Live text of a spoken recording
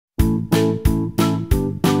Hi,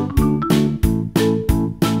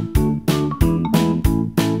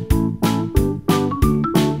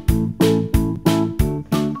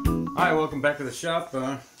 welcome back to the shop.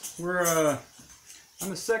 We're on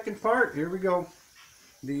the second part. Here we go.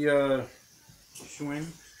 The Schwinn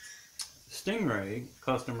Stingray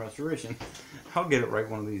custom restoration. I'll get it right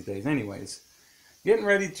one of these days. Anyways, getting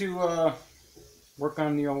ready to work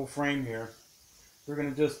on the old frame here. We're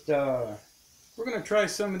gonna just we're gonna try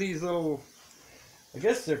some of these little, I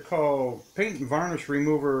guess they're called paint and varnish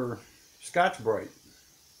remover Scotch-Brite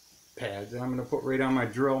pads, and I'm gonna put right on my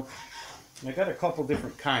drill. And I got a couple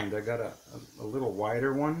different kinds. I got a little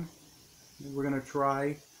wider one that we're gonna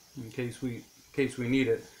try in case we need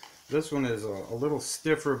it. This one is a little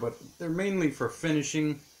stiffer, but they're mainly for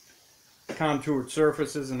finishing contoured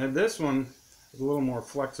surfaces, and then this one is a little more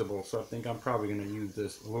flexible, so I think I'm probably gonna use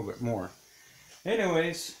this a little bit more.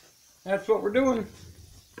 Anyways, that's what we're doing.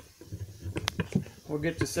 We'll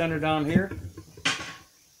get you centered down here.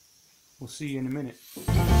 We'll see you in a minute.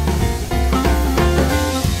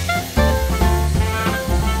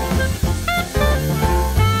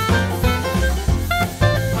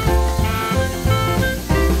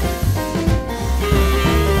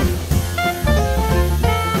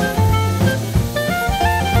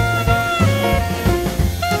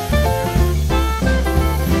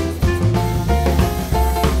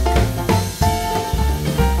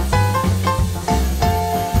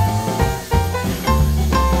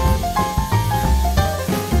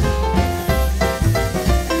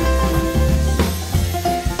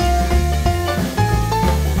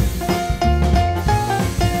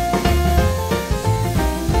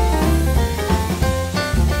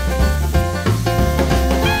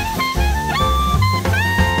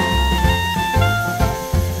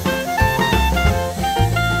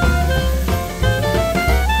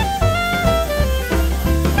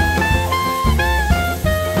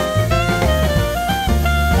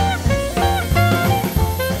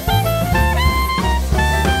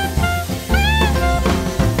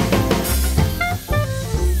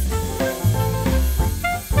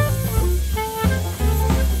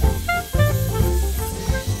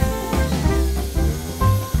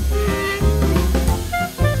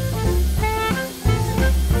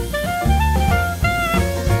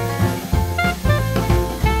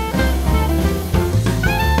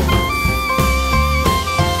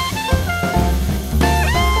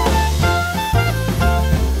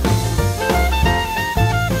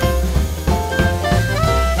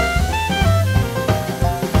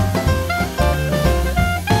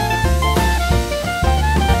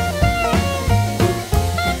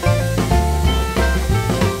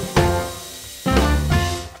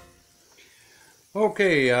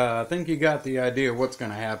 Okay, I think you got the idea of what's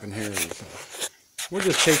going to happen here. We're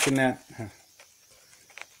just taking the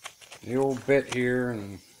old bit here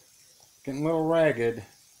and getting a little ragged,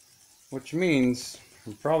 which means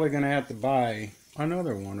I'm probably going to have to buy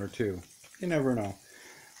another one or two. You never know.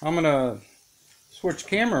 I'm going to switch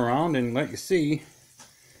camera around and let you see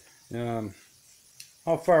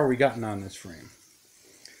how far we gotten on this frame.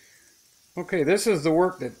 Okay, this is the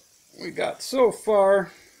work that we got so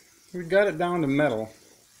far. We got it down to metal,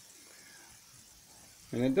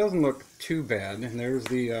 and it doesn't look too bad. And there's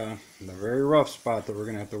the very rough spot that we're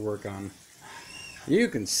gonna have to work on. You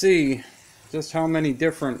can see just how many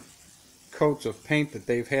different coats of paint that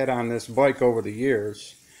they've had on this bike over the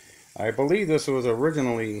years. I believe this was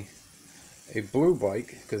originally a blue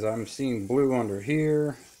bike, because I'm seeing blue under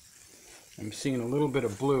here. I'm seeing a little bit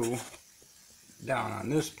of blue down on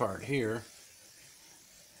this part here.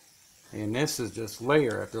 And this is just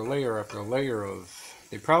layer after layer after layer of,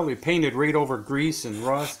 they probably painted right over grease and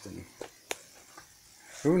rust, and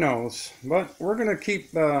who knows. But we're gonna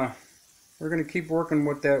keep working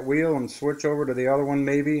with that wheel and switch over to the other one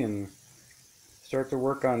maybe, and start to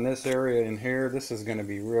work on this area in here. This is gonna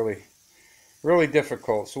be really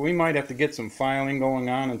difficult. So we might have to get some filing going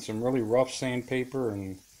on and some really rough sandpaper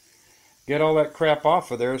and get all that crap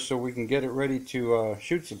off of there so we can get it ready to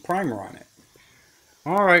shoot some primer on it.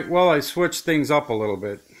 Alright, well, I switched things up a little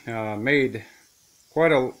bit, made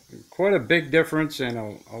quite a big difference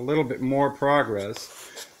and a little bit more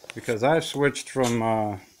progress, because I've switched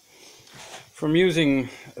from using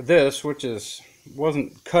this, which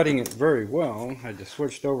wasn't cutting it very well. I just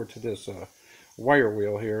switched over to this wire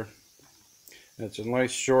wheel here. It's a nice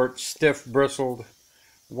short, stiff, bristled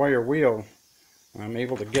wire wheel. I'm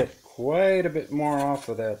able to get quite a bit more off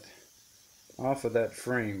of that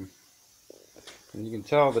frame. And you can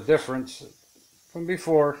tell the difference from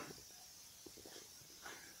before.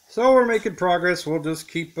 So we're making progress. We'll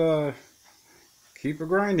just keep a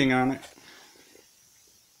grinding on it.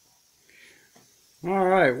 All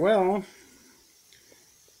right, well,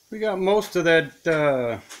 we got most of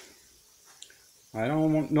that, I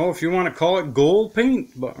don't know if you want to call it gold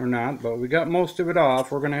paint or not, but we got most of it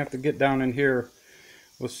off. We're going to have to get down in here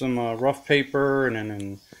with some rough paper, and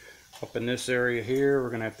then up in this area here,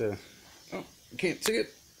 we're going to have to, oh, you can't see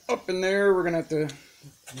it, up in there, we're going to have to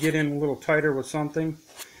get in a little tighter with something.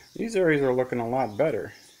 These areas are looking a lot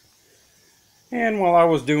better. And while I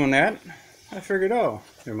was doing that, I figured, oh,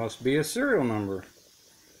 there must be a serial number.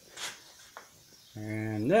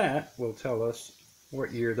 And that will tell us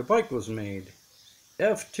what year the bike was made.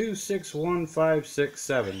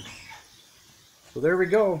 F261567. So there we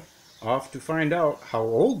go. Off to find out how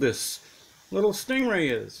old this little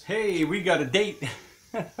Stingray is. Hey, we got a date.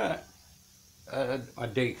 A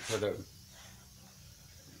date for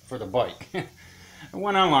the bike. I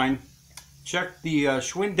went online, checked the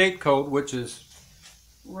Schwinn date code, which is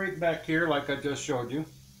right back here like I just showed you.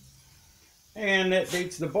 And that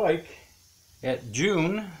dates the bike at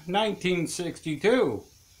June 1962.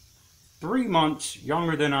 3 months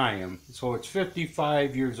younger than I am. So it's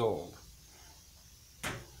 55 years old.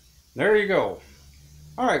 There you go.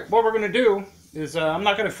 Alright, what we're going to do is, I'm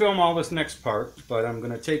not going to film all this next part, but I'm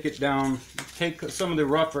going to take it down, take some of the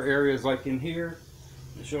rougher areas like in here.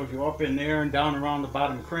 It shows you up in there and down around the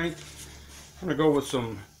bottom crank. I'm going to go with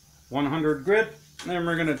some 100 grit. Then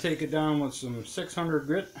we're going to take it down with some 600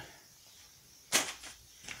 grit.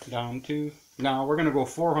 Down to, now we're going to go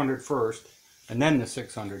 400 first, and then the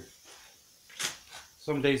 600.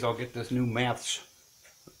 Some days I'll get this new maths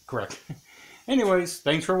correct. Anyways,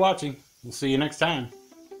 thanks for watching. We'll see you next time.